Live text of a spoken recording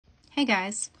Hey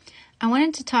guys, I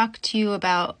wanted to talk to you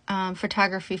about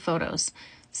photography photos.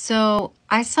 So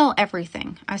I sell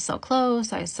everything. I sell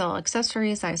clothes, I sell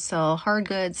accessories, I sell hard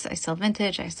goods, I sell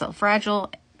vintage, I sell fragile.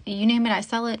 You name it, I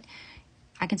sell it.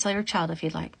 I can sell your child if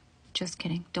you'd like. Just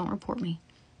kidding. Don't report me.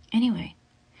 Anyway,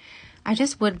 I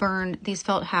just wood burned these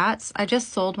felt hats. I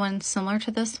just sold one similar to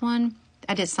this one.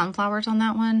 I did sunflowers on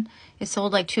that one. It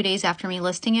sold like 2 days after me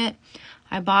listing it.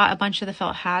 I bought a bunch of the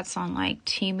felt hats on like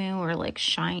Temu or like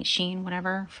Shein,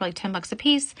 whatever, for like $10 a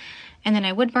piece. And then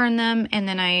I wood burned them and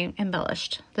then I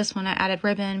embellished. This one I added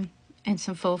ribbon and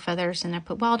some faux feathers and I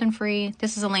put wild and free.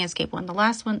 This is a landscape one. The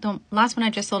last one I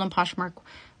just sold on Poshmark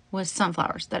was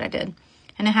sunflowers that I did.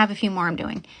 And I have a few more I'm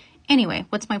doing. Anyway,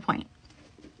 what's my point?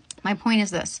 My point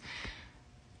is this.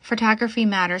 Photography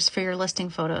matters for your listing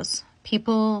photos.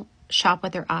 People shop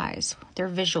with their eyes, their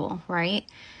visual, right?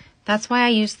 That's why I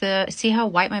use see how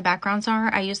white my backgrounds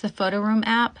are? I use the Photo Room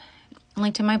app,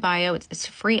 linked in my bio. It's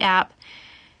a free app.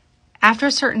 After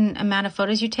a certain amount of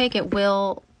photos you take, it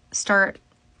will start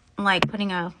like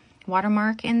putting a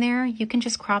watermark in there. You can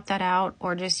just crop that out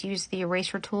or just use the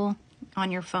eraser tool on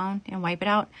your phone and wipe it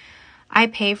out. I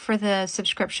pay for the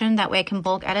subscription. That way I can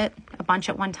bulk edit a bunch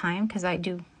at one time because I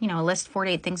do, list 4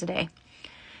 to 8 things a day.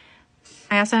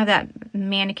 I also have that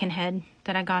mannequin head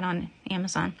that I got on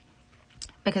Amazon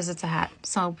because it's a hat.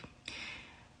 So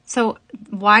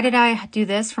why did I do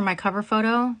this for my cover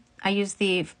photo? I use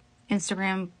the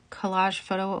Instagram Collage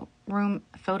Photo Room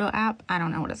photo app. I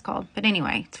don't know what it's called, but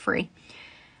anyway, it's free.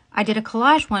 I did a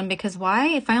collage one because why?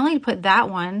 If I only put that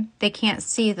one, they can't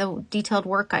see the detailed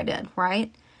work I did,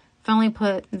 right? If I only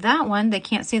put that one, they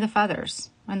can't see the feathers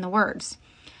and the words.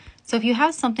 So if you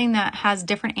have something that has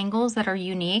different angles that are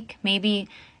unique, maybe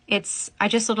I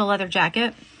just sold a leather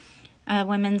jacket, a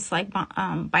women's like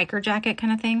biker jacket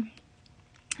kind of thing.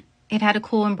 It had a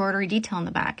cool embroidery detail in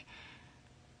the back.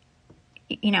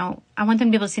 I want them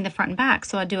to be able to see the front and back.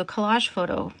 So I do a collage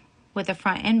photo with the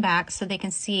front and back so they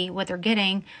can see what they're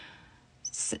getting.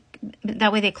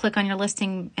 That way they click on your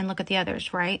listing and look at the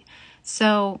others, right?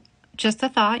 So just a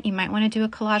thought, you might want to do a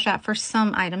collage app for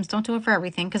some items. Don't do it for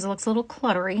everything because it looks a little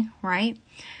cluttery, right?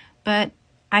 But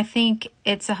I think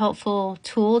it's a helpful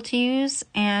tool to use,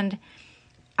 and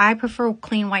I prefer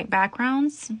clean white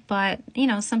backgrounds, but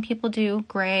some people do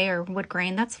gray or wood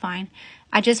grain. That's fine.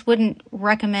 I just wouldn't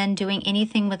recommend doing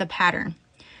anything with a pattern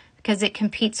because it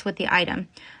competes with the item.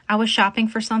 I was shopping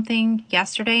for something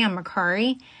yesterday on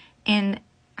Mercari, and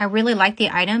I really liked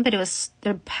the item, but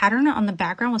the pattern on the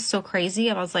background was so crazy.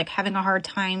 I was like having a hard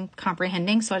time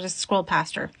comprehending, so I just scrolled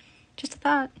past her. Just a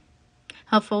thought.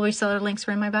 Helpful reseller links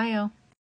are in my bio.